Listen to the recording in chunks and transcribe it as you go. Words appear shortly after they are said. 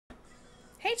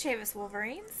Hey Chavis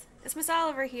Wolverines, it's Miss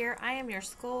Oliver here. I am your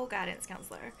school guidance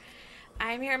counselor.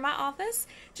 I am here in my office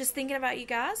just thinking about you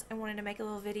guys and wanted to make a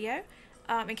little video.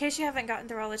 In case you haven't gotten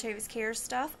through all the Chavis CARES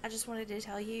stuff, I just wanted to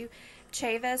tell you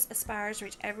Chavis aspires to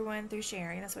reach everyone through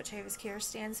sharing. That's what Chavis CARES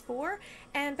stands for.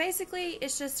 And basically,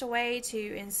 it's just a way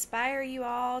to inspire you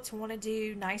all to want to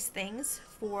do nice things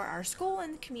for our school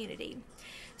and the community.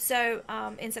 So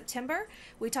in September,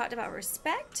 we talked about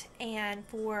respect, and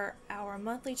for our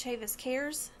monthly Chavis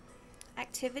CARES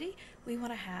activity, we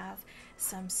want to have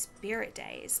some spirit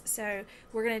days. So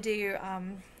we're going to do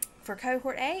for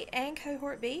cohort A and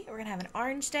cohort B, we're going to have an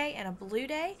orange day and a blue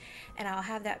day, and I'll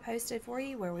have that posted for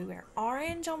you where we wear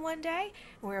orange on one day,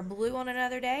 we wear blue on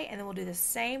another day, and then we'll do the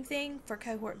same thing for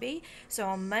cohort B. So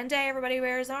on Monday everybody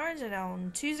wears orange, and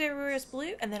on Tuesday everybody wears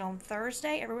blue, and then on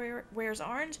Thursday everybody wears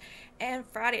orange, and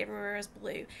Friday everybody wears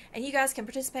blue. And you guys can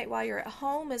participate while you're at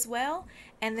home as well,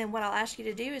 and then what I'll ask you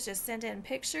to do is just send in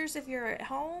pictures if you're at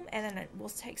home, and then we'll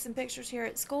take some pictures here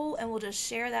at school, and we'll just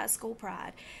share that school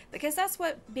pride, because that's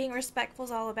what being respectful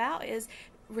is all about, is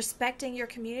respecting your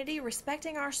community,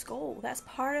 respecting our school. That's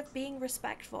part of being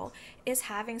respectful, is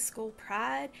having school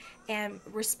pride and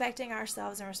respecting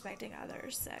ourselves and respecting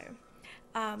others.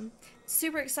 So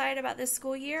super excited about this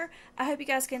school year. I hope you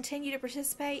guys continue to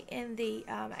participate in the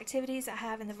activities I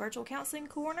have in the virtual counseling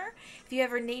corner. If you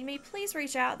ever need me, please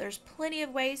reach out. There's plenty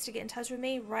of ways to get in touch with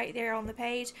me right there on the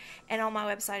page and on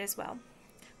my website as well.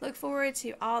 Look forward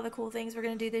to all the cool things we're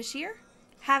going to do this year.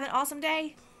 Have an awesome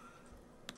day.